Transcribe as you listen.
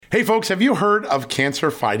Hey folks, have you heard of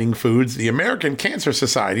cancer-fighting foods? The American Cancer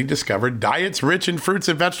Society discovered diets rich in fruits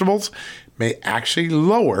and vegetables may actually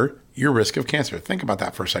lower your risk of cancer. Think about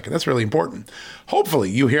that for a second. That's really important. Hopefully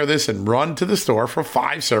you hear this and run to the store for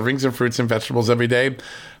 5 servings of fruits and vegetables every day.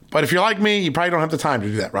 But if you're like me, you probably don't have the time to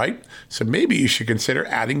do that, right? So maybe you should consider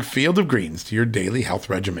adding Field of Greens to your daily health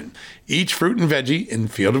regimen. Each fruit and veggie in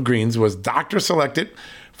Field of Greens was doctor selected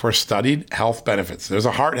for studied health benefits. There's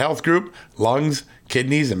a heart health group, lungs,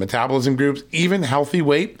 kidneys, and metabolism groups, even healthy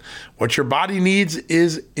weight. What your body needs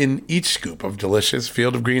is in each scoop of delicious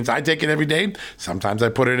Field of Greens. I take it every day. Sometimes I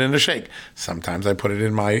put it in a shake. Sometimes I put it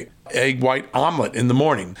in my egg white omelet in the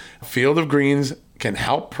morning. Field of Greens can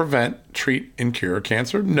help prevent, treat, and cure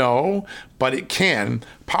cancer? No, but it can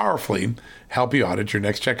powerfully help you out at your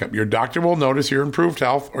next checkup. Your doctor will notice your improved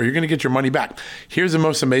health, or you're going to get your money back. Here's the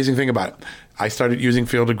most amazing thing about it. I started using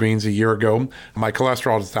Field of Greens a year ago. My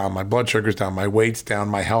cholesterol is down, my blood sugar's down, my weight's down,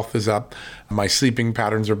 my health is up, my sleeping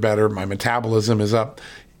patterns are better, my metabolism is up.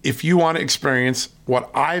 If you want to experience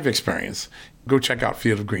what I've experienced, go check out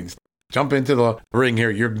Field of Greens. Jump into the ring here.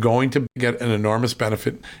 You're going to get an enormous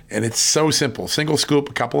benefit, and it's so simple. Single scoop,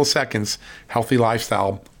 a couple of seconds, healthy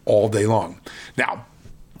lifestyle all day long. Now,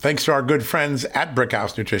 thanks to our good friends at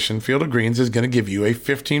Brickhouse Nutrition, Field of Greens is going to give you a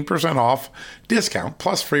 15% off discount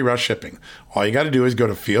plus free rush shipping. All you got to do is go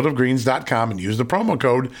to fieldofgreens.com and use the promo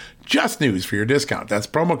code JUSTNEWS for your discount. That's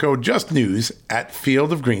promo code JUSTNEWS at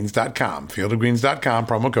fieldofgreens.com. Fieldofgreens.com,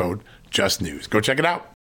 promo code JUSTNEWS. Go check it out.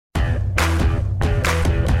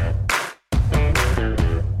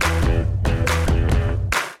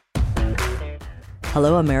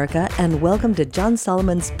 Hello, America, and welcome to John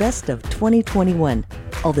Solomon's Best of 2021.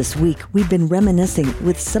 All this week, we've been reminiscing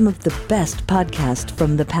with some of the best podcasts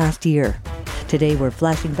from the past year. Today, we're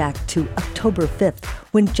flashing back to October 5th,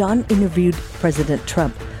 when John interviewed President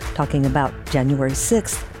Trump, talking about January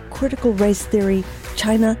 6th, critical race theory,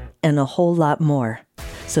 China, and a whole lot more.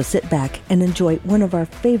 So sit back and enjoy one of our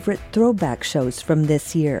favorite throwback shows from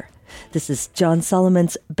this year. This is John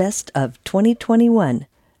Solomon's Best of 2021.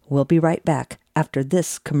 We'll be right back after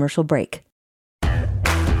this commercial break.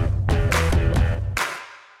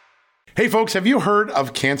 Hey folks, have you heard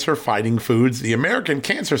of cancer-fighting foods? The American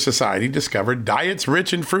Cancer Society discovered diets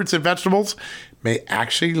rich in fruits and vegetables may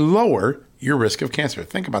actually lower your risk of cancer.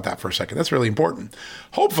 Think about that for a second. That's really important.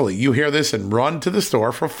 Hopefully you hear this and run to the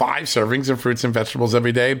store for 5 servings of fruits and vegetables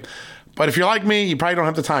every day. But if you're like me, you probably don't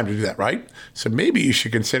have the time to do that, right? So maybe you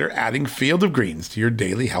should consider adding Field of Greens to your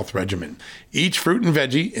daily health regimen. Each fruit and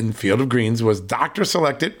veggie in Field of Greens was doctor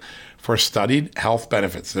selected for studied health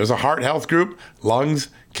benefits. There's a heart health group, lungs,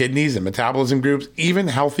 kidneys, and metabolism groups, even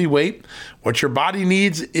healthy weight. What your body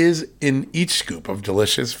needs is in each scoop of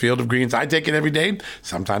delicious Field of Greens. I take it every day.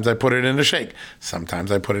 Sometimes I put it in a shake.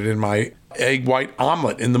 Sometimes I put it in my egg white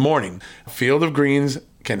omelet in the morning. Field of Greens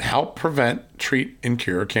can help prevent, treat, and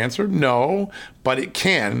cure cancer? No, but it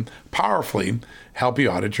can powerfully help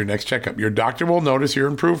you out at your next checkup. Your doctor will notice your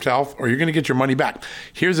improved health, or you're going to get your money back.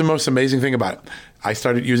 Here's the most amazing thing about it. I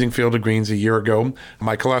started using Field of Greens a year ago.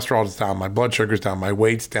 My cholesterol is down, my blood sugar's down, my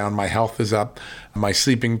weight's down, my health is up, my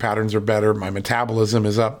sleeping patterns are better, my metabolism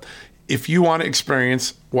is up. If you want to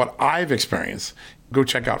experience what I've experienced, go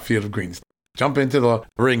check out Field of Greens. Jump into the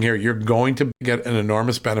ring here. You're going to get an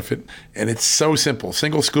enormous benefit, and it's so simple.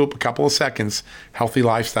 Single scoop, a couple of seconds, healthy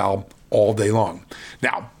lifestyle all day long.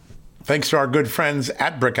 Now, thanks to our good friends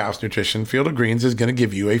at Brickhouse Nutrition, Field of Greens is going to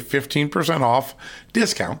give you a 15% off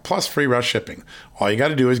discount plus free rush shipping. All you got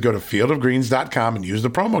to do is go to fieldofgreens.com and use the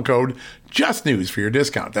promo code JUSTNEWS for your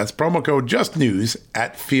discount. That's promo code JUSTNEWS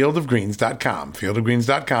at fieldofgreens.com.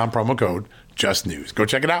 Fieldofgreens.com, promo code JUSTNEWS. Go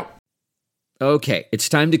check it out. Okay, it's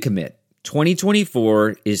time to commit.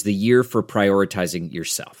 2024 is the year for prioritizing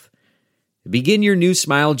yourself. Begin your new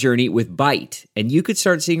smile journey with Byte, and you could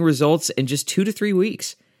start seeing results in just 2 to 3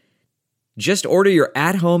 weeks. Just order your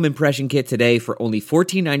at-home impression kit today for only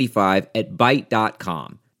 $14.95 at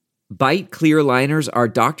Byte.com. Byte clear liners are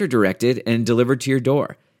doctor-directed and delivered to your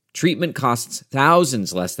door. Treatment costs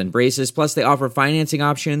thousands less than braces, plus they offer financing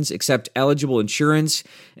options, accept eligible insurance,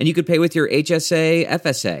 and you could pay with your HSA,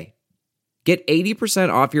 FSA. Get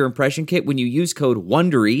 80% off your impression kit when you use code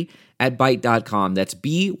WONDERY at Byte.com. That's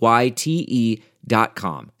BYTE.com.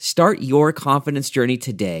 Start your confidence journey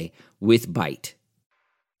today with Byte.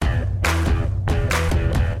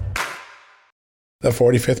 The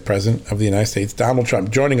 45th President of the United States, Donald Trump,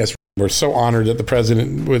 joining us. We're so honored that the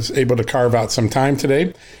President was able to carve out some time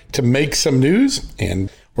today to make some news, and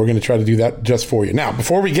we're going to try to do that just for you. Now,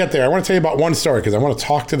 before we get there, I want to tell you about one story because I want to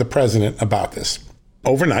talk to the President about this.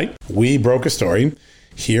 Overnight, we broke a story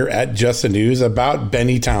here at Just the News about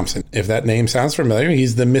Benny Thompson. If that name sounds familiar,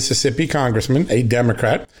 he's the Mississippi congressman, a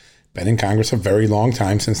Democrat, been in Congress a very long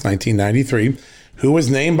time, since 1993, who was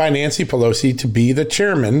named by Nancy Pelosi to be the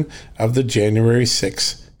chairman of the January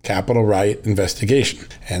 6th Capitol riot investigation.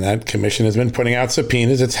 And that commission has been putting out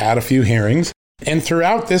subpoenas. It's had a few hearings. And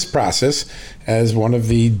throughout this process, as one of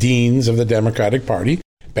the deans of the Democratic Party,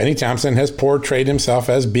 Benny Thompson has portrayed himself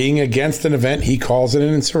as being against an event. He calls it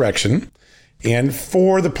an insurrection, and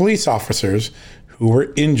for the police officers who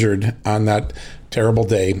were injured on that terrible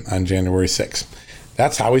day on January 6th.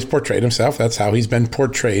 That's how he's portrayed himself. That's how he's been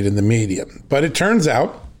portrayed in the media. But it turns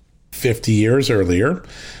out 50 years earlier,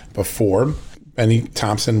 before Benny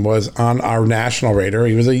Thompson was on our national radar,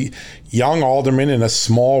 he was a young alderman in a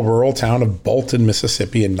small rural town of Bolton,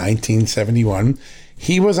 Mississippi in 1971.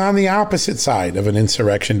 He was on the opposite side of an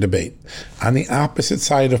insurrection debate, on the opposite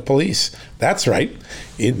side of police. That's right.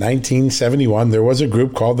 In 1971, there was a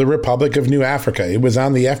group called the Republic of New Africa. It was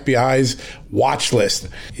on the FBI's watch list.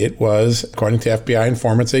 It was, according to FBI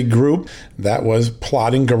informants, a group that was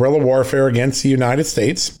plotting guerrilla warfare against the United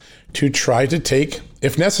States to try to take,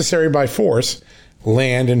 if necessary by force,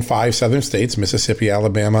 land in 5 southern states, Mississippi,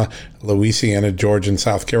 Alabama, Louisiana, Georgia, and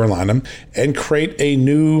South Carolina, and create a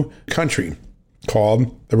new country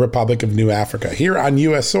called the Republic of New Africa here on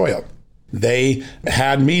U.S. soil. They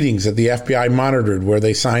had meetings that the FBI monitored where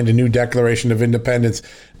they signed a new Declaration of Independence.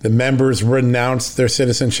 The members renounced their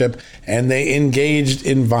citizenship, and they engaged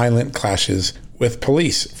in violent clashes with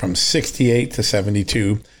police from 68 to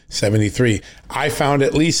 72, 73. I found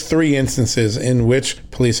at least 3 instances in which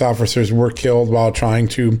police officers were killed while trying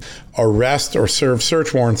to arrest or serve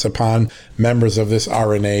search warrants upon members of this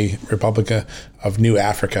RNA, Republic of New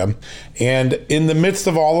Africa. And in the midst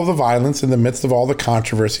of all of the violence, in the midst of all the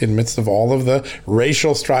controversy, in the midst of all of the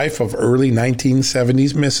racial strife of early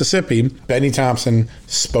 1970s Mississippi, Benny Thompson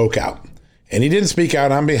spoke out. And he didn't speak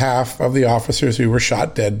out on behalf of the officers who were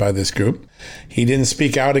shot dead by this group. He didn't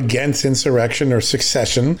speak out against insurrection or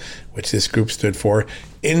secession, which this group stood for.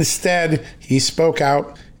 Instead, he spoke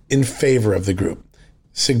out in favor of the group,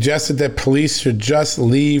 suggested that police should just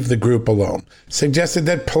leave the group alone, suggested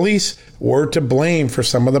that police were to blame for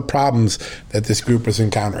some of the problems that this group was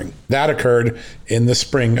encountering. That occurred in the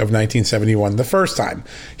spring of 1971, the first time.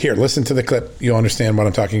 Here, listen to the clip. You'll understand what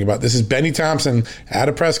I'm talking about. This is Benny Thompson at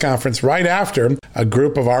a press conference right after a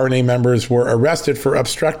group of RNA members were arrested for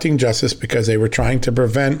obstructing justice because they were trying to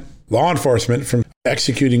prevent law enforcement from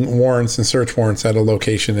executing warrants and search warrants at a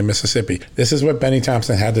location in Mississippi. This is what Benny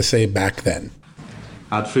Thompson had to say back then.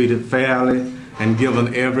 Are treated fairly and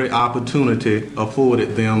given every opportunity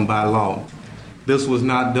afforded them by law. This was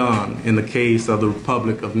not done in the case of the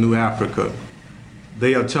Republic of New Africa.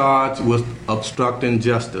 They are charged with obstructing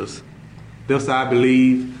justice. This, I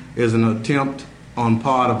believe, is an attempt on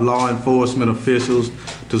part of law enforcement officials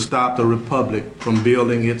to stop the Republic from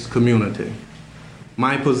building its community.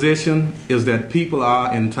 My position is that people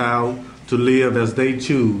are entitled to live as they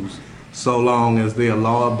choose, so long as they are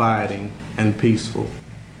law-abiding and peaceful.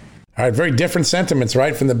 All right, very different sentiments,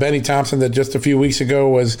 right, from the Benny Thompson that just a few weeks ago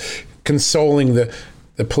was consoling the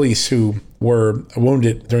police who were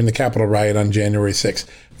wounded during the Capitol riot on January 6th.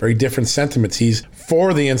 Very different sentiments. He's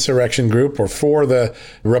for the insurrection group or for the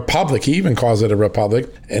Republic. He even calls it a republic,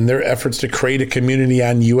 and their efforts to create a community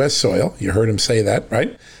on U.S. soil. You heard him say that,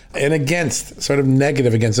 right? And against, sort of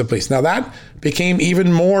negative against the police. Now, that became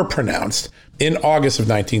even more pronounced in August of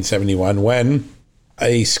 1971 when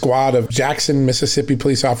a squad of Jackson, Mississippi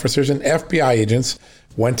police officers and FBI agents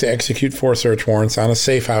went to execute 4 search warrants on a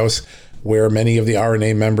safe house where many of the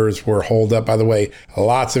RNA members were holed up. By the way,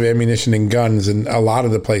 lots of ammunition and guns in a lot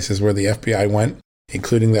of the places where the FBI went,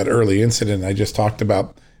 including that early incident I just talked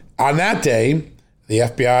about. On that day, the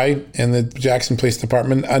FBI and the Jackson Police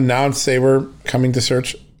Department announced they were coming to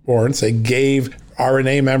search warrants. They gave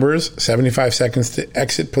RNA members 75 seconds to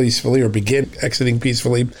exit peacefully or begin exiting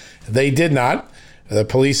peacefully. They did not. The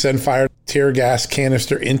police then fired a tear gas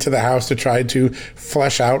canister into the house to try to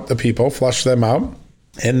flush them out.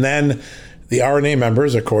 And then the RNA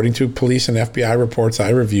members, according to police and FBI reports I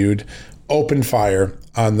reviewed, opened fire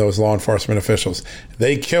on those law enforcement officials.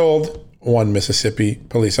 They killed one Mississippi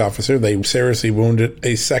police officer. They seriously wounded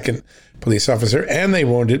a second police officer, and they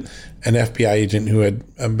wounded an FBI agent who had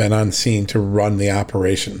been on scene to run the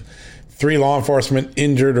operation. 3 law enforcement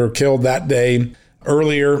injured or killed that day.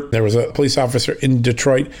 Earlier, there was a police officer in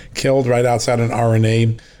Detroit killed right outside an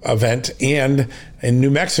RNA event. And in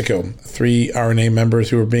New Mexico, 3 RNA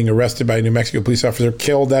members who were being arrested by a New Mexico police officer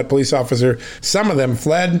killed that police officer. Some of them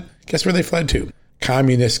fled. Guess where they fled to?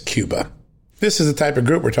 Communist Cuba. This is the type of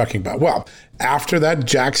group we're talking about. Well, after that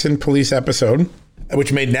Jackson police episode,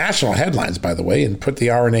 which made national headlines, by the way, and put the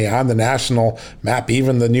RNA on the national map.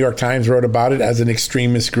 Even the New York Times wrote about it as an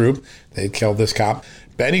extremist group. They killed this cop.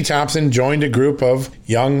 Benny Thompson joined a group of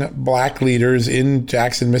young black leaders in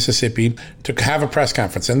Jackson, Mississippi, to have a press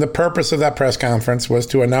conference. And the purpose of that press conference was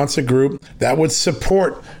to announce a group that would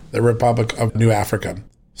support the Republic of New Africa.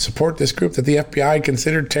 Support this group that the FBI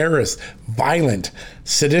considered terrorist, violent,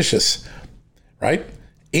 seditious, right?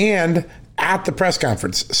 And at the press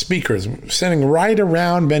conference, speakers sitting right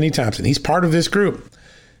around Benny Thompson, he's part of this group,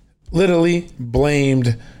 literally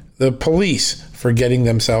blamed the police for getting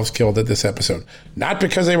themselves killed at this episode. Not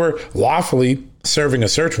because they were lawfully serving a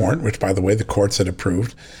search warrant, which, by the way, the courts had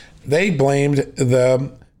approved. They blamed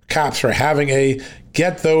the cops for having a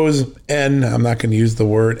get those, and I'm not going to use the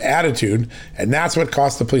word, attitude, and that's what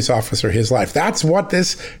cost the police officer his life. That's what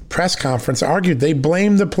this press conference argued. They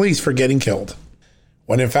blamed the police for getting killed,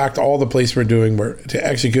 when in fact all the police were doing were to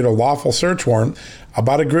execute a lawful search warrant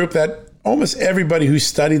about a group that almost everybody who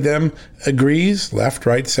studied them agrees, left,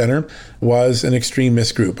 right, center, was an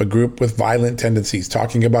extremist group, a group with violent tendencies,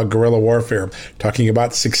 talking about guerrilla warfare, talking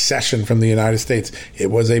about secession from the United States.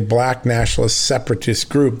 It was a black nationalist separatist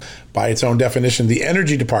group by its own definition. The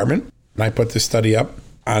Energy Department, and I put this study up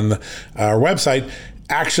on our website,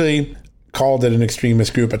 actually called it an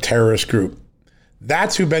extremist group, a terrorist group.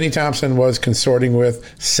 That's who Benny Thompson was consorting with,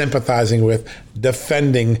 sympathizing with,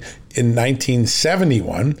 defending in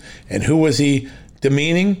 1971. And who was he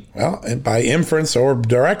demeaning? Well, by inference or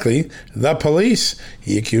directly, the police.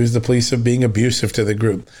 He accused the police of being abusive to the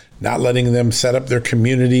group, not letting them set up their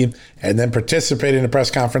community, and then participate in a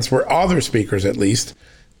press conference where other speakers, at least,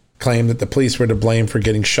 claimed that the police were to blame for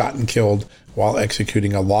getting shot and killed while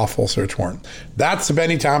executing a lawful search warrant. That's the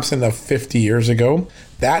Benny Thompson of 50 years ago.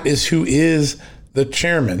 That is who is the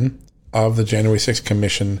chairman of the January 6th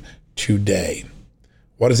Commission today.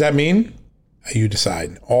 What does that mean? You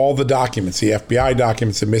decide. All the documents, the FBI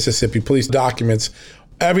documents, the Mississippi police documents,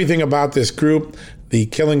 everything about this group, the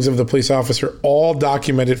killings of the police officer, all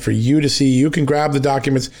documented for you to see. You can grab the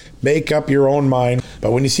documents, make up your own mind.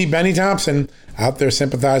 But when you see Benny Thompson out there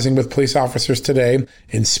sympathizing with police officers today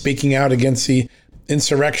and speaking out against the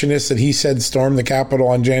insurrectionists that he said stormed the Capitol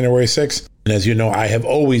on January 6th, and as you know, I have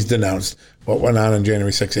always denounced what went on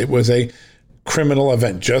January 6th. It was a criminal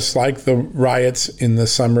event, just like the riots in the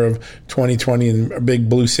summer of 2020 in big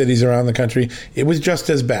blue cities around the country. It was just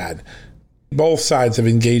as bad. Both sides have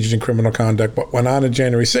engaged in criminal conduct. What went on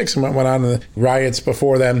January 6th and what went on in the riots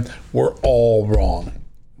before them were all wrong.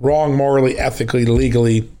 Wrong morally, ethically,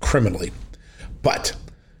 legally, criminally. But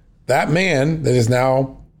that man that is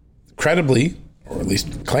now credibly, or at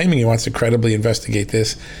least claiming he wants to credibly investigate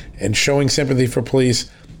this and showing sympathy for police,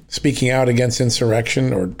 speaking out against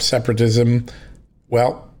insurrection or separatism,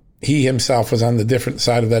 well, he himself was on the different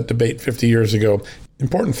side of that debate 50 years ago.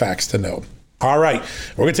 Important facts to know. All right,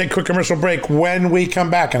 we're going to take a quick commercial break. When we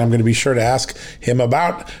come back, and I'm going to be sure to ask him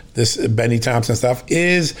about this Benny Thompson stuff,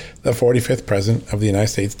 is the 45th President of the United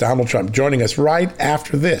States, Donald Trump, joining us right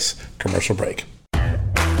after this commercial break.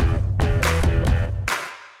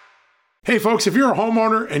 Hey folks, if you're a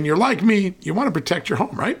homeowner and you're like me, you want to protect your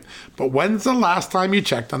home, right? But when's the last time you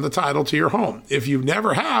checked on the title to your home? If you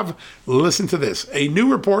never have, listen to this. A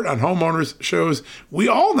new report on homeowners shows we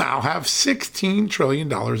all now have $16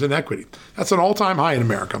 trillion in equity. That's an all-time high in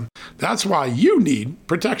America. That's why you need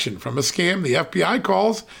protection from a scam the FBI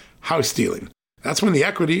calls house stealing. That's when the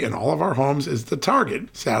equity in all of our homes is the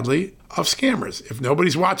target, sadly, of scammers. If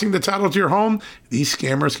nobody's watching the title to your home, these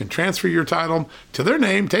scammers can transfer your title to their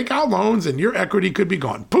name, take out loans, and your equity could be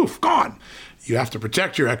gone. Poof, gone. You have to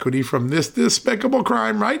protect your equity from this despicable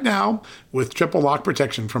crime right now with triple lock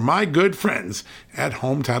protection from my good friends at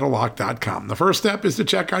HomeTitleLock.com. The first step is to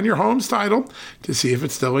check on your home's title to see if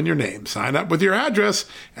it's still in your name. Sign up with your address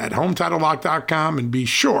at HomeTitleLock.com and be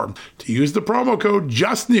sure to use the promo code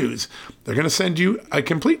JUSTNEWS. They're going to send you a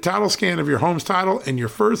complete title scan of your home's title and your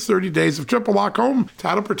first 30 days of triple lock home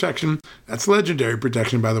title protection. That's legendary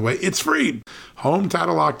protection, by the way. It's free.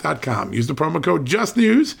 HomeTitleLock.com. Use the promo code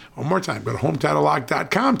JUSTNEWS. One more time, go to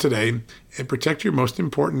HomeTitleLock.com today and protect your most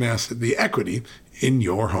important asset, the equity in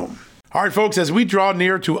your home. All right, folks, as we draw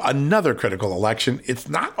near to another critical election, it's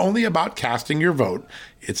not only about casting your vote,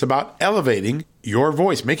 it's about elevating your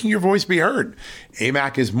voice, making your voice be heard.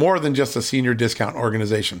 AMAC is more than just a senior discount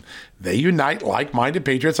organization. They unite like-minded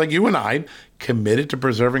patriots like you and I, committed to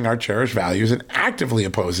preserving our cherished values and actively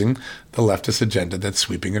opposing the leftist agenda that's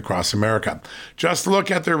sweeping across America. Just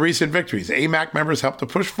look at their recent victories. AMAC members helped to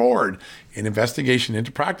push forward an investigation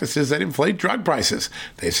into practices that inflate drug prices.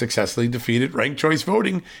 They've successfully defeated ranked choice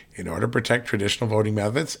voting in order to protect traditional voting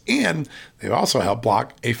methods, and they've also helped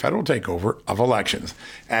block a federal takeover of elections.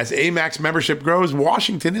 As AMAC's membership grows,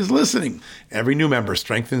 Washington is listening. Every new member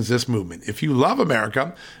strengthens this movement. If you love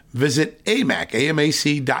America, visit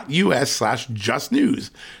amac.us/justnews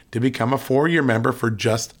to become a 4-year member for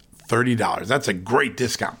just $30. That's a great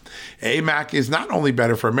discount. AMAC is not only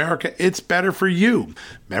better for America, it's better for you.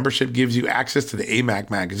 Membership gives you access to the AMAC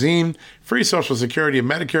magazine, free Social Security and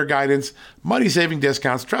Medicare guidance, money-saving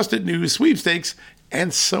discounts, trusted news, sweepstakes,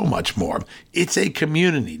 and so much more. It's a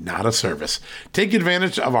community, not a service. Take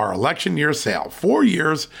advantage of our election year sale, 4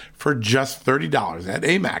 years for just $30 at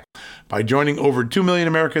AMAC. By joining over 2 million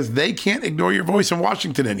Americans, they can't ignore your voice in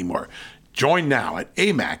Washington anymore. Join now at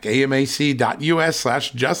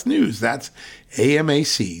amac.us/justnews. That's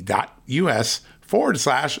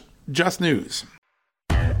amac.us/justnews.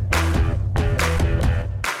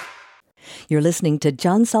 You're listening to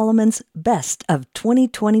John Solomon's Best of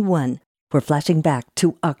 2021. We're flashing back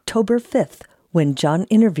to October 5th when John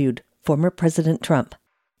interviewed former President Trump.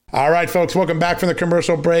 All right, folks, welcome back from the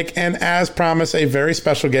commercial break. And as promised, a very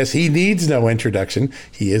special guest. He needs no introduction.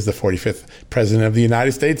 He is the 45th President of the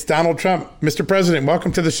United States, Donald Trump. Mr. President,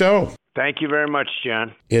 welcome to the show. Thank you very much,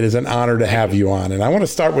 John. It is an honor to have you on. And I want to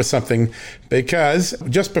start with something because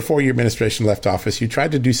just before your administration left office, you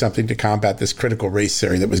tried to do something to combat this critical race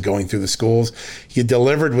theory that was going through the schools. You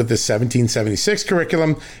delivered with the 1776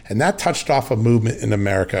 curriculum, and that touched off a movement in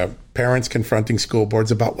America. Parents confronting school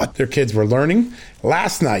boards about what their kids were learning.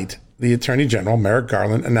 Last night, the Attorney General, Merrick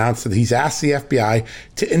Garland, announced that he's asked the FBI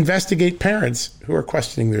to investigate parents who are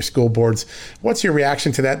questioning their school boards. What's your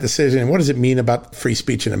reaction to that decision, and what does it mean about free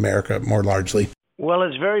speech in America more largely? Well,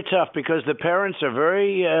 it's very tough because the parents are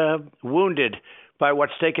very wounded by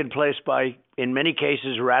what's taken place by, in many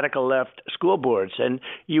cases, radical left school boards. And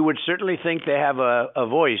you would certainly think they have a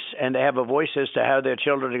voice, and they have a voice as to how their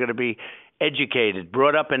children are going to be educated,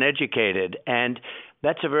 brought up and educated. And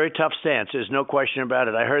that's a very tough stance. There's no question about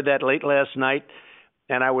it. I heard that late last night,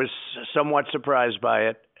 and I was somewhat surprised by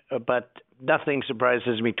it, but nothing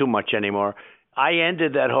surprises me too much anymore. I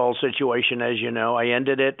ended that whole situation, as you know. I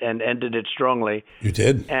ended it and ended it strongly. You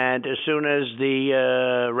did? And as soon as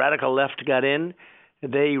the radical left got in,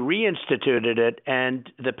 they reinstituted it.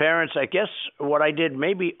 And the parents, I guess what I did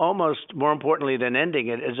maybe almost more importantly than ending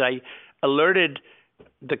it is I alerted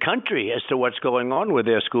the country as to what's going on with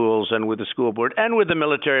their schools and with the school board and with the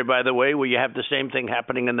military, by the way, where you have the same thing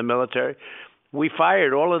happening in the military. We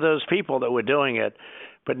fired all of those people that were doing it,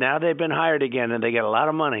 but now they've been hired again, and they get a lot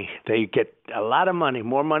of money. They get a lot of money,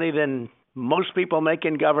 more money than most people make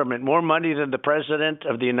in government, more money than the President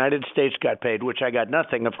of the United States got paid, which I got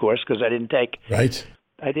nothing, of course, because I didn't take. Right.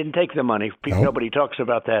 I didn't take the money. No. Nobody talks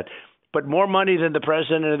about that. But more money than the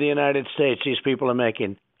President of the United States these people are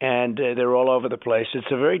making. And they're all over the place. It's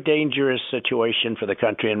a very dangerous situation for the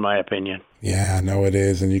country, in my opinion. Yeah, no, it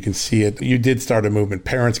is. And you can see it. You did start a movement.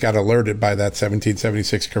 Parents got alerted by that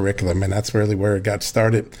 1776 curriculum, and that's really where it got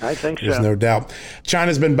started. I think so. There's no doubt.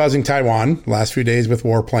 China's been buzzing Taiwan last few days with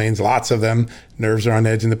warplanes, lots of them. Nerves are on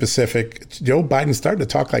edge in the Pacific. Joe Biden started to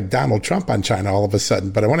talk like Donald Trump on China all of a sudden.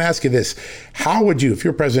 But I want to ask you this. How would you, if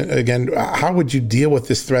you're president again, how would you deal with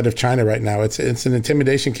this threat of China right now? It's an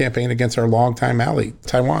intimidation campaign against our longtime ally,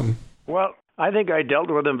 Taiwan. Well, I think I dealt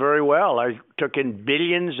with them very well. I took in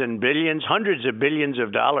billions and billions, hundreds of billions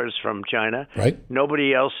of dollars from China. Right.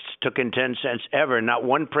 Nobody else took in 10 cents ever. Not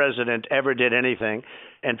one president ever did anything.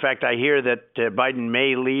 In fact, I hear that Biden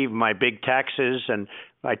may leave my big taxes, and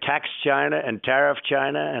I taxed China and tariffed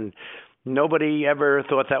China, and nobody ever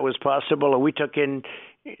thought that was possible. And we took in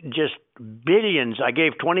just billions. I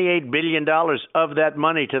gave $28 billion of that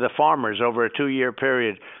money to the farmers over a 2-year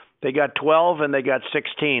period. They got 12 and they got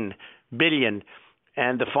 16 billion.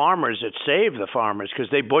 And the farmers, it saved the farmers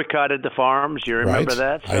because they boycotted the farms. You remember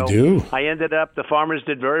that? So I do. I ended up, the farmers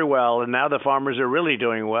did very well, and now the farmers are really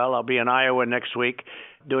doing well. I'll be in Iowa next week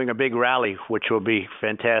doing a big rally, which will be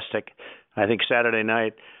fantastic, I think Saturday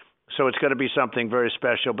night. So it's going to be something very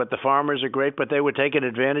special. But the farmers are great, but they were taken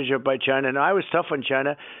advantage of by China. And I was tough on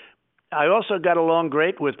China. I also got along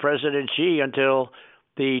great with President Xi until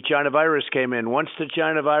the China virus came in. Once the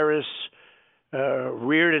China virus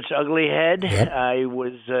reared its ugly head, yep. I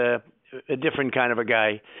was a different kind of a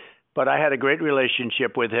guy. But I had a great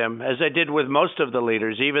relationship with him, as I did with most of the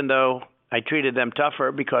leaders, even though I treated them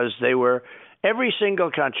tougher because they were every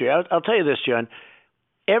single country. I'll tell you this, John.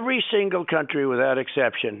 Every single country without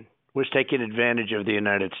exception was taking advantage of the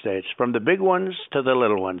United States, from the big ones to the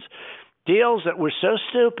little ones. Deals that were so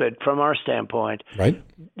stupid from our standpoint, right?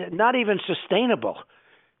 Not even sustainable.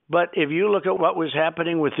 But if you look at what was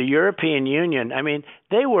happening with the European Union, I mean,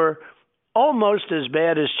 they were almost as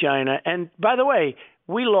bad as China. And by the way,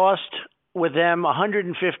 we lost with them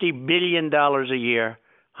 $150 billion a year.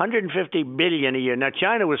 $150 billion a year. Now,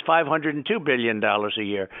 China was $502 billion a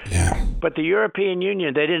year. Yeah. But the European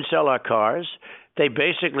Union, they didn't sell our cars. They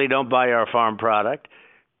basically don't buy our farm product.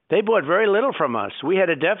 They bought very little from us. We had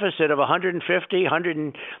a deficit of it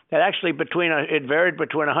varied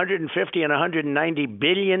between 150 and 190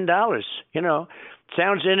 billion dollars. You know,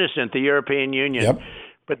 sounds innocent, the European Union. Yep.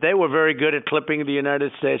 But they were very good at clipping the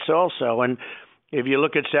United States also. And if you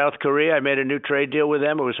look at South Korea, I made a new trade deal with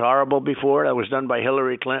them. It was horrible before. That was done by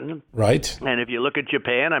Hillary Clinton. Right. And if you look at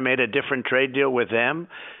Japan, I made a different trade deal with them.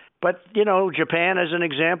 But, you know, Japan, as an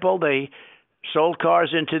example, they sold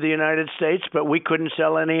cars into the United States, but we couldn't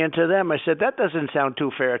sell any into them. I said, that doesn't sound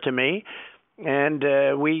too fair to me. And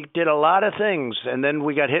we did a lot of things. And then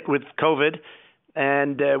we got hit with COVID,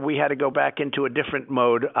 and we had to go back into a different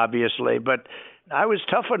mode, obviously. But I was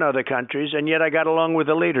tough on other countries, and yet I got along with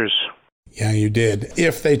the leaders. Yeah, you did.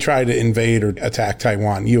 If they try to invade or attack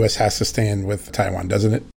Taiwan, U.S. has to stand with Taiwan,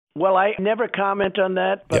 doesn't it? Well, I never comment on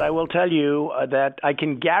that, but Yep. I will tell you that I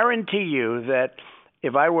can guarantee you that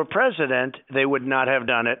if I were president, they would not have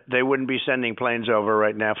done it. They wouldn't be sending planes over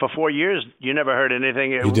right now. For 4 years, you never heard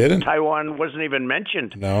anything. You didn't? Taiwan wasn't even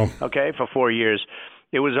mentioned. No. Okay, for 4 years.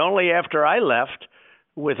 It was only after I left,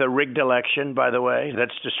 with a rigged election, by the way,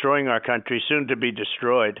 that's destroying our country, soon to be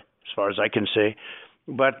destroyed, as far as I can see.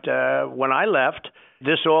 But when I left,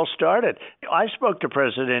 this all started. I spoke to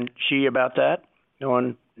President Xi about that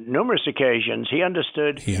on numerous occasions. He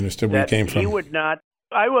understood where it came from. He would not.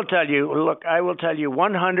 I will tell you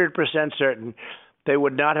 100% certain they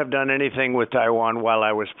would not have done anything with Taiwan while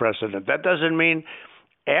I was president. That doesn't mean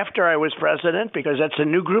after I was president, because that's a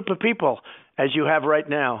new group of people, as you have right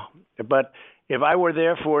now. But if I were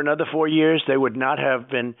there for another 4 years, they would not have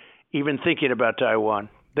been even thinking about Taiwan.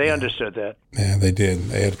 They understood that. Yeah, they did.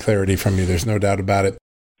 They had clarity from you. There's no doubt about it.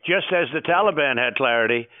 Just as the Taliban had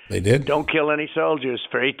clarity. They did. Don't kill any soldiers.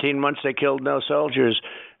 For 18 months, they killed no soldiers.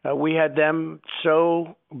 We had them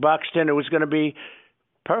so boxed in, it was going to be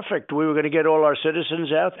perfect. We were going to get all our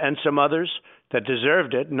citizens out and some others that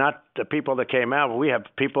deserved it, not the people that came out. We have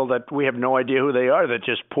people that we have no idea who they are that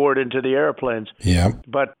just poured into the airplanes. Yeah.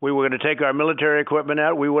 But we were going to take our military equipment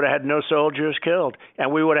out. We would have had no soldiers killed.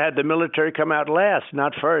 And we would have had the military come out last,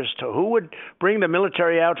 not first. Who would bring the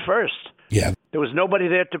military out first? Yeah. There was nobody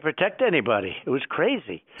there to protect anybody. It was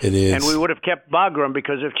crazy. It is. And we would have kept Bagram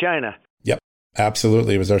because of China. Yep.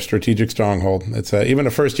 Absolutely. It was our strategic stronghold. It's even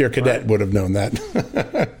a first-year cadet would have known that.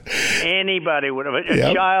 Anybody would have.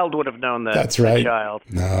 A child would have known that. That's right. A child.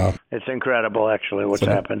 No. It's incredible, actually, what's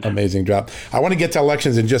happened. Amazing job. I want to get to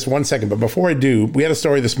elections in just 1 second, but before I do, we had a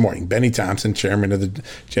story this morning. Benny Thompson, chairman of the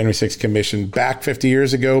January 6th Commission, back 50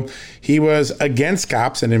 years ago, he was against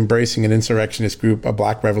cops and embracing an insurrectionist group, a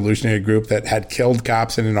black revolutionary group that had killed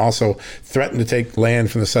cops and also threatened to take land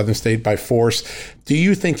from the southern state by force. Do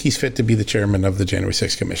you think he's fit to be the chairman of the January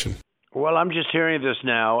 6th Commission? Well, I'm just hearing this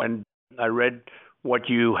now, and I read what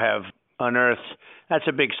you have unearthed. That's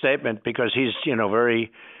a big statement because he's,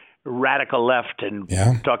 very radical left and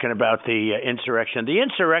talking about the insurrection. The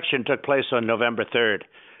insurrection took place on November 3rd.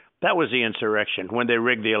 That was the insurrection when they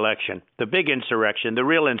rigged the election. The big insurrection, the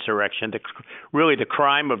real insurrection, really the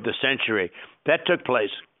crime of the century. That took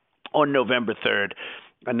place on November 3rd,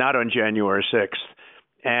 and not on January 6th.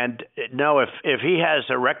 And no, if he has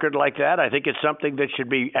a record like that, I think it's something that should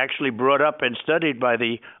be actually brought up and studied by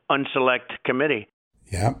the Unselect Committee.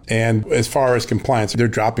 Yeah. And as far as compliance, they're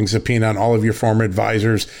dropping subpoena on all of your former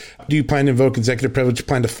advisors. Do you plan to invoke executive privilege? Do you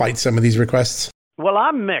plan to fight some of these requests? Well,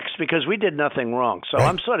 I'm mixed because we did nothing wrong. So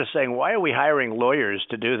I'm sort of saying, why are we hiring lawyers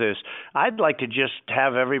to do this? I'd like to just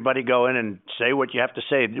have everybody go in and say what you have to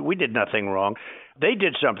say. We did nothing wrong. They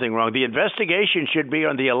did something wrong. The investigation should be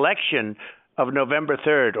on the election of November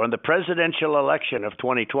 3rd, on the presidential election of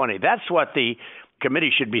 2020. That's what the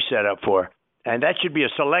committee should be set up for. And that should be a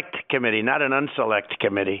select committee, not an unselect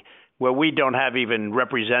committee, where we don't have even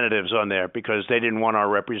representatives on there because they didn't want our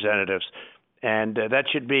representatives. And that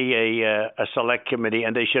should be a select committee,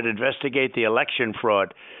 and they should investigate the election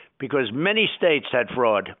fraud because many states had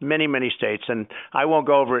fraud, many states. And I won't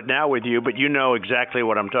go over it now with you, but you know exactly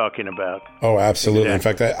what I'm talking about. Oh, absolutely.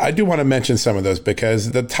 Exactly. In fact, I do want to mention some of those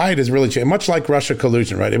because the tide has really changed, much like Russia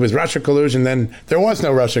collusion, right? It was Russia collusion, then there was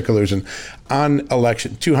no Russia collusion. On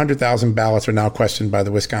election, 200,000 ballots are now questioned by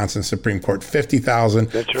the Wisconsin Supreme Court,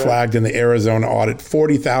 50,000 flagged in the Arizona audit,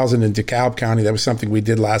 40,000 in DeKalb County. That was something we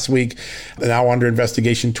did last week. Now under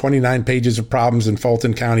investigation, 29 pages of problems in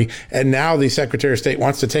Fulton County. And now the Secretary of State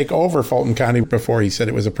wants to take over Fulton County. Before he said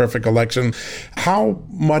it was a perfect election. How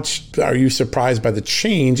much are you surprised by the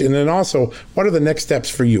change? And then also, what are the next steps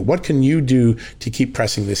for you? What can you do to keep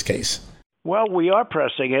pressing this case? Well, we are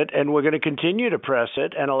pressing it, and we're going to continue to press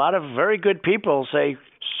it. And a lot of very good people say,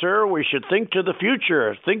 sir, we should think to the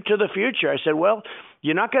future. Think to the future. I said, well,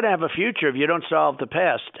 you're not going to have a future if you don't solve the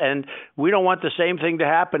past. And we don't want the same thing to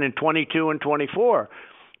happen in 22 and 24.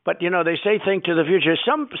 But, you know, they say think to the future.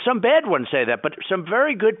 Some bad ones say that, but some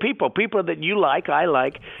very good people that you like, I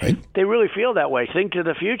like, right. They really feel that way. Think to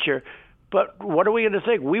the future. But what are we going to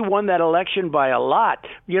think? We won that election by a lot.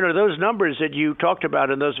 You know, those numbers that you talked about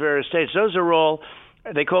in those various states, those are all,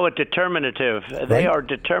 they call it determinative. Right. They are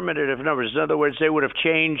determinative numbers. In other words, they would have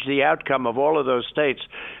changed the outcome of all of those states.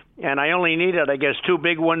 And I only needed, I guess, 2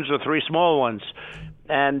 big ones or 3 small ones.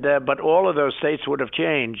 And but all of those states would have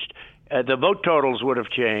changed. The vote totals would have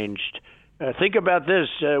changed. Think about this,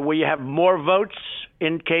 where you have more votes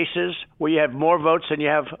in cases, where you have more votes than you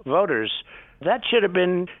have voters. That should have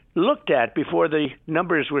been looked at before the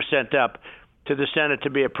numbers were sent up to the Senate to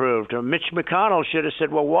be approved. Or Mitch McConnell should have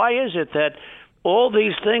said, well, why is it that all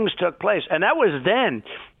these things took place? And that was then.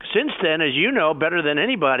 Since then, as you know, better than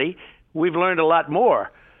anybody, we've learned a lot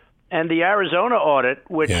more. And the Arizona audit,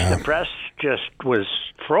 which the press just was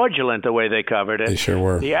fraudulent the way they covered it. They sure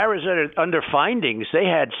were. The Arizona, under findings, they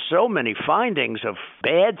had so many findings of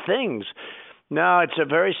bad things. No, it's a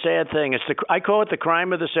very sad thing. I call it the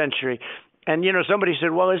crime of the century. And, you know, somebody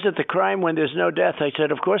said, well, is it the crime when there's no death? I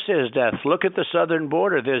said, of course there's death. Look at the southern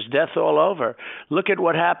border. There's death all over. Look at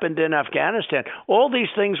what happened in Afghanistan. All these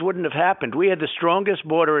things wouldn't have happened. We had the strongest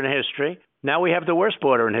border in history. Now we have the worst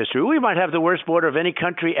border in history. We might have the worst border of any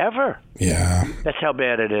country ever. Yeah. That's how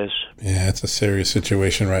bad it is. Yeah, it's a serious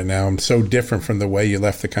situation right now. I'm so different from the way you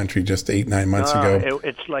left the country just 8-9 months ago.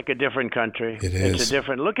 It's like a different country. It is. It's a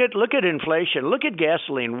different. Look at inflation. Look at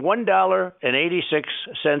gasoline.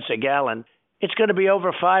 $1.86 a gallon. It's going to be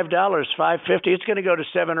over $5, $5.50. It's going to go to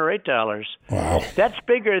 $7 or $8. Wow. That's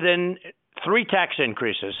bigger than 3 tax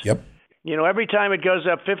increases. Yep. You know, every time it goes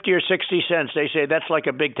up 50 or 60 cents, they say that's like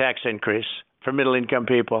a big tax increase for middle-income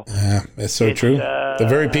people. Yeah, it's so true. The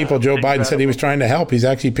very people Joe Biden said he was trying to help, he's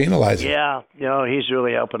actually penalizing. Yeah, you know, he's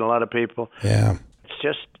really helping a lot of people. Yeah. It's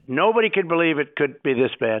just nobody could believe it could be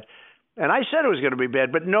this bad. And I said it was going to be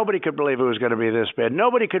bad, but nobody could believe it was going to be this bad.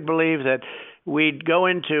 Nobody could believe that we'd go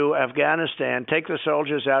into Afghanistan, take the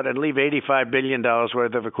soldiers out, and leave $85 billion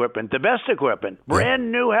worth of equipment, the best equipment,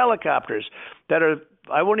 brand new helicopters that are,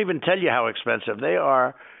 I won't even tell you how expensive. They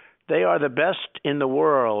are the best in the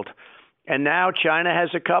world. And now China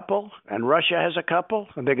has a couple, and Russia has a couple,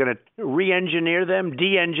 and they're going to re-engineer them,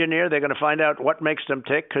 de-engineer. They're going to find out what makes them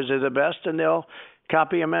tick because they're the best, and they'll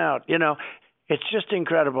copy them out. You know, it's just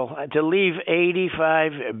incredible to leave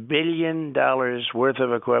 $85 billion worth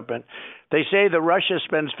of equipment. They say that Russia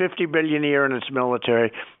spends $50 billion a year in its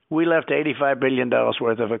military. We left $85 billion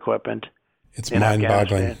worth of equipment. It's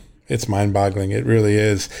mind-boggling. It's mind-boggling. It really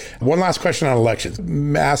is. One last question on elections.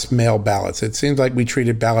 Mass mail ballots. It seems like we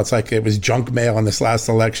treated ballots like it was junk mail in this last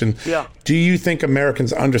election. Yeah. Do you think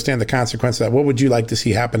Americans understand the consequence of that? What would you like to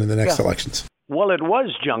see happen in the next elections? Well, it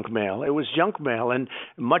was junk mail. It was junk mail, and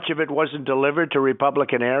much of it wasn't delivered to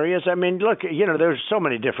Republican areas. I mean, look, you know, there's so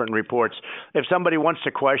many different reports. If somebody wants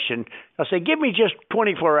to question, I'll say, give me just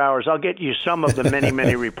 24 hours. I'll get you some of the many,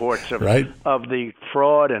 many reports of, of the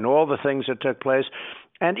fraud and all the things that took place.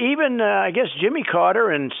 And even, I guess, Jimmy Carter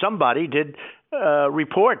and somebody did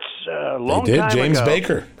reports a long time ago. James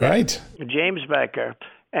Baker, right? James Baker.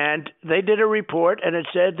 And they did a report, and it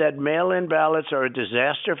said that mail-in ballots are a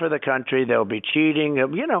disaster for the country. There'll be cheating.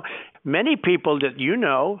 You know, many people that you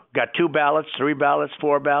know got 2 ballots, 3 ballots,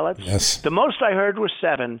 4 ballots. Yes. The most I heard was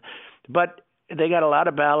 7. But they got a lot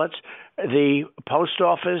of ballots. The post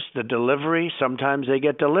office, the delivery, sometimes they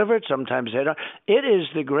get delivered, sometimes they don't. It is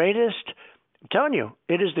the greatest, I'm telling you,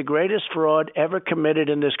 it is the greatest fraud ever committed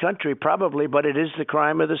in this country, probably, but it is the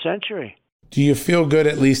crime of the century. Do you feel good,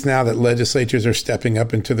 at least now that legislatures are stepping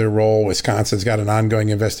up into their role? Wisconsin's got an ongoing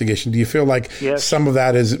investigation. Do you feel like some of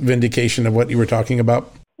that is vindication of what you were talking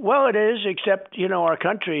about? Well, it is, except, you know, our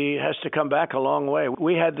country has to come back a long way.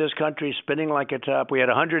 We had this country spinning like a top. We had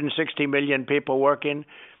 160 million people working.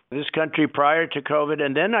 this country prior to COVID,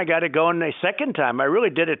 and then I got it going a second time. I really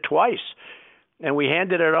did it twice, and we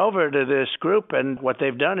handed it over to this group, and what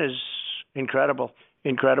they've done is incredible.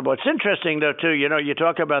 It's interesting, though, too. You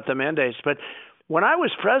talk about the mandates, but when I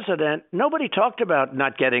was president, nobody talked about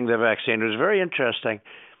not getting the vaccine. It was very interesting.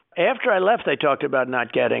 After I left, they talked about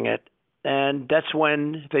not getting it, and that's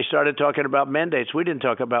when they started talking about mandates. We didn't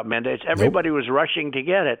talk about mandates. Everybody was rushing to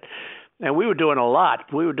get it. And we were doing a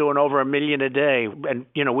lot. We were doing over 1 million a day. And,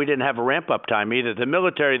 we didn't have a ramp-up time either. The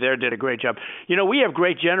military there did a great job. We have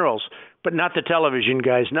great generals, but not the television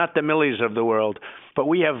guys, not the Millies of the world. But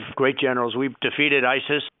we have great generals. We've defeated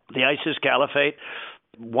ISIS, the ISIS caliphate,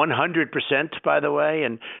 100%, by the way,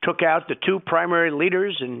 and took out the two primary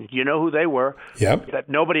leaders, and you know who they were. Yep. That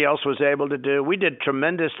nobody else was able to do. We did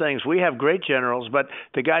tremendous things. We have great generals, but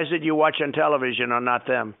the guys that you watch on television are not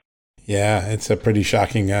them. Yeah, it's a pretty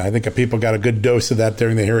shocking. I think people got a good dose of that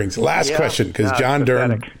during the hearings. Last question, because John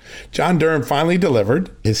Durham finally delivered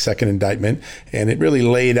his second indictment, and it really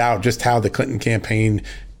laid out just how the Clinton campaign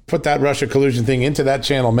put that Russia collusion thing into that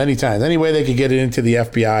channel many times. Any way they could get it into the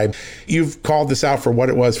FBI. You've called this out for what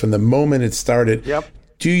it was from the moment it started. Yep.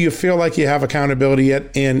 Do you feel like you have accountability yet?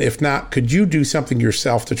 And if not, could you do something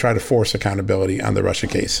yourself to try to force accountability on the Russia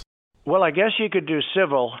case? Well, I guess you could do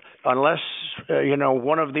civil unless,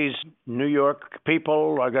 one of these New York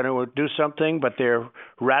people are going to do something, but they're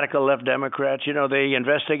radical left Democrats. They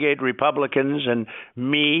investigate Republicans and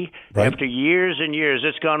me after years and years.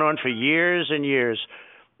 It's gone on for years and years.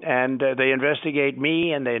 And they investigate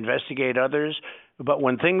me and they investigate others. But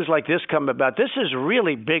when things like this come about, this is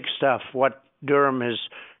really big stuff, what Durham has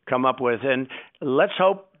come up with. And let's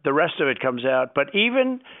hope the rest of it comes out. But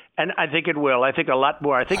and I think it will. I think a lot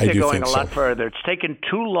more. I think they're going a lot further. It's taken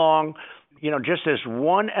too long. Just this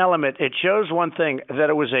one element, it shows one thing, that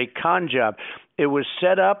it was a con job. It was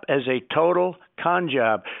set up as a total con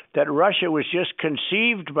job, that Russia was just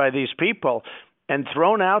conceived by these people and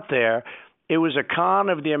thrown out there. It was a con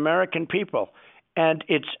of the American people. And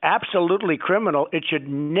it's absolutely criminal. It should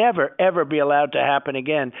never, ever be allowed to happen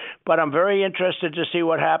again. But I'm very interested to see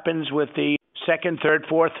what happens with the second, third,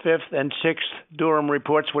 fourth, fifth, and sixth Durham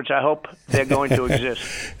reports, which I hope they're going to exist.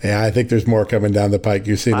 Yeah, I think there's more coming down the pike.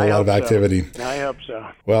 You're seeing a lot of activity. I hope so.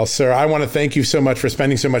 Well, sir, I want to thank you so much for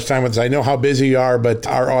spending so much time with us. I know how busy you are, but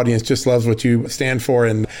our audience just loves what you stand for,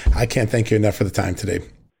 and I can't thank you enough for the time today.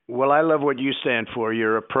 Well, I love what you stand for.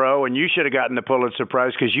 You're a pro, and you should have gotten the Pulitzer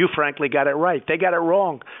Prize because you frankly got it right. They got it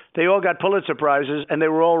wrong. They all got Pulitzer Prizes, and they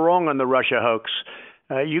were all wrong on the Russia hoax.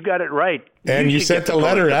 You got it right. And you sent a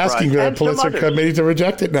letter asking the Pulitzer Committee to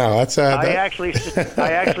reject it now. I actually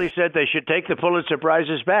said they should take the Pulitzer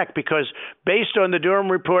Prizes back because based on the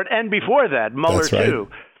Durham report and before that, Mueller too,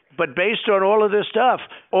 but based on all of this stuff,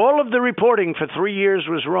 all of the reporting for 3 years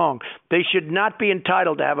was wrong. They should not be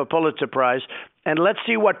entitled to have a Pulitzer Prize. And let's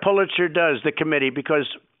see what Pulitzer does, the committee,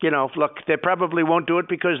 because, look, they probably won't do it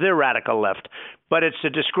because they're radical left. But it's a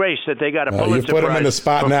disgrace that they got a Pulitzer Prize. You put them in the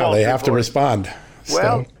spot now. They have to respond.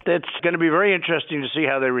 Well, it's going to be very interesting to see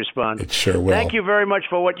how they respond. It sure will. Thank you very much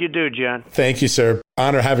for what you do, John. Thank you, sir.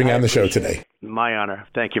 Honor having you on the show today. My honor.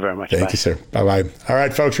 Thank you very much. Thank you, sir. Bye-bye. All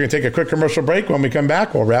right, folks, we're going to take a quick commercial break. When we come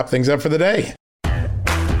back, we'll wrap things up for the day.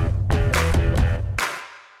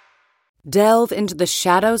 Delve into the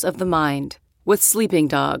shadows of the mind with Sleeping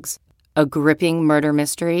Dogs, a gripping murder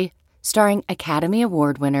mystery starring Academy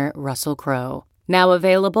Award winner Russell Crowe. Now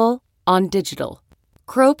available on digital.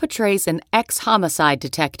 Crowe portrays an ex-homicide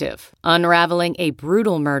detective unraveling a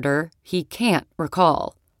brutal murder he can't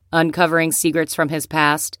recall. Uncovering secrets from his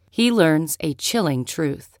past, he learns a chilling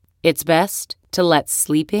truth. It's best to let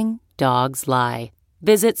sleeping dogs lie.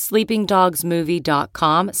 Visit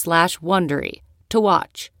sleepingdogsmovie.com/Wondery to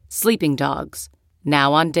watch Sleeping Dogs,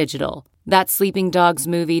 now on digital. That's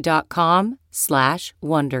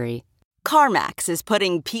sleepingdogsmovie.com/Wondery. CarMax is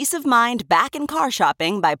putting peace of mind back in car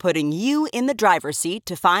shopping by putting you in the driver's seat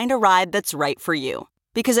to find a ride that's right for you.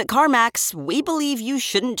 Because at CarMax, we believe you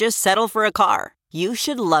shouldn't just settle for a car. You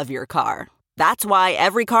should love your car. That's why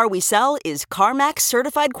every car we sell is CarMax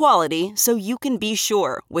certified quality, so you can be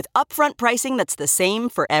sure with upfront pricing that's the same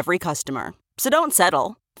for every customer. So don't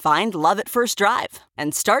settle. Find love at first drive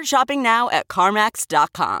and start shopping now at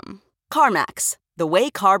CarMax.com. CarMax, the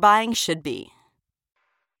way car buying should be.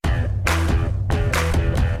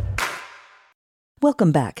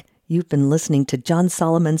 Welcome back. You've been listening to John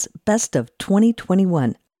Solomon's Best of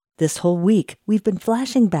 2021. This whole week, we've been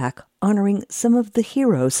flashing back, honoring some of the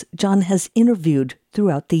heroes John has interviewed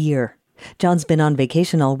throughout the year. John's been on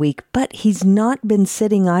vacation all week, but he's not been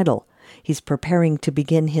sitting idle. He's preparing to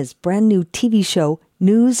begin his brand new TV show,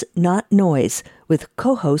 News Not Noise with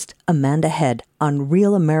co-host Amanda Head on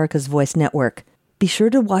Real America's Voice Network. Be sure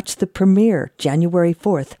to watch the premiere January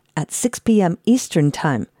 4th at 6 p.m. Eastern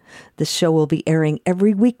Time. The show will be airing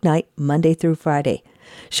every weeknight, Monday through Friday.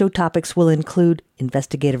 Show topics will include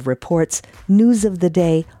investigative reports, news of the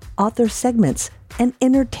day, author segments, and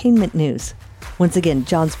entertainment news. Once again,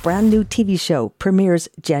 John's brand new TV show premieres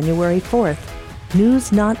January 4th,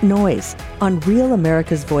 News Not Noise on Real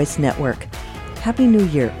America's Voice Network. Happy New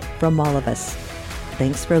Year from all of us.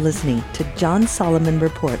 Thanks for listening to John Solomon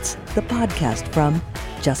Reports, the podcast from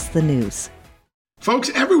Just the News. Folks,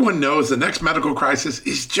 everyone knows the next medical crisis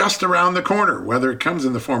is just around the corner, whether it comes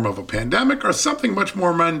in the form of a pandemic or something much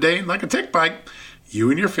more mundane like a tick bite. You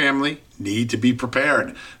and your family need to be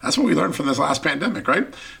prepared. That's what we learned from this last pandemic, right?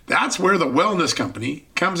 That's where the Wellness Company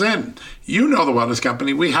comes in. You know the Wellness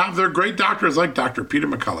Company. We have their great doctors like Dr. Peter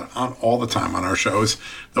McCullough on all the time on our shows.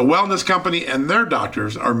 The Wellness Company and their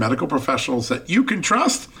doctors are medical professionals that you can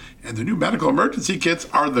trust, and the new medical emergency kits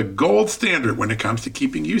are the gold standard when it comes to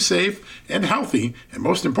keeping you safe and healthy, and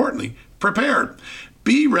most importantly, prepared.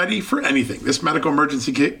 Be ready for anything. This medical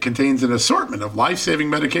emergency kit contains an assortment of life-saving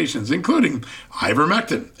medications, including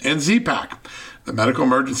ivermectin and Z-Pak. The medical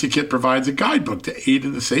emergency kit provides a guidebook to aid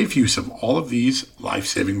in the safe use of all of these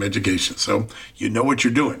life-saving medications, so you know what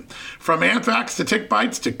you're doing. From anthrax to tick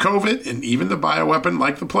bites to COVID and even the bioweapon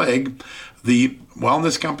like the plague, the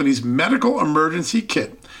Wellness Company's medical emergency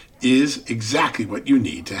kit is exactly what you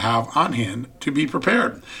need to have on hand to be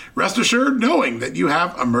prepared. Rest assured knowing that you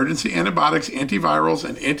have emergency antibiotics, antivirals,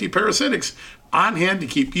 and antiparasitics on hand to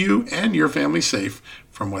keep you and your family safe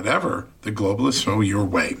from whatever the globalists throw your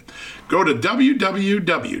way. Go to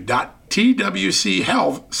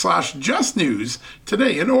www.twchealth/justnews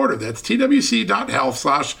today and order. That's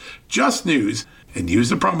twc.health/justnews and use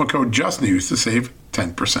the promo code JUSTNEWS to save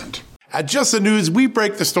 10%. At Just the News, we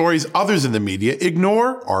break the stories others in the media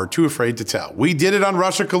ignore or are too afraid to tell. We did it on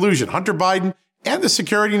Russia collusion, Hunter Biden, and the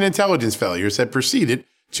security and intelligence failures that preceded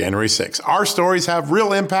January 6th. Our stories have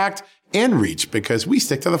real impact and reach because we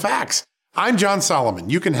stick to the facts. I'm John Solomon.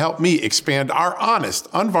 You can help me expand our honest,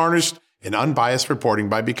 unvarnished, and unbiased reporting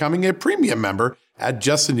by becoming a premium member at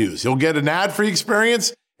Just the News. You'll get an ad-free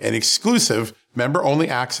experience and exclusive member-only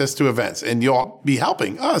access to events, and you'll be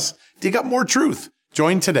helping us dig up more truth.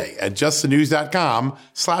 Join today at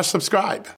justthenews.com/subscribe.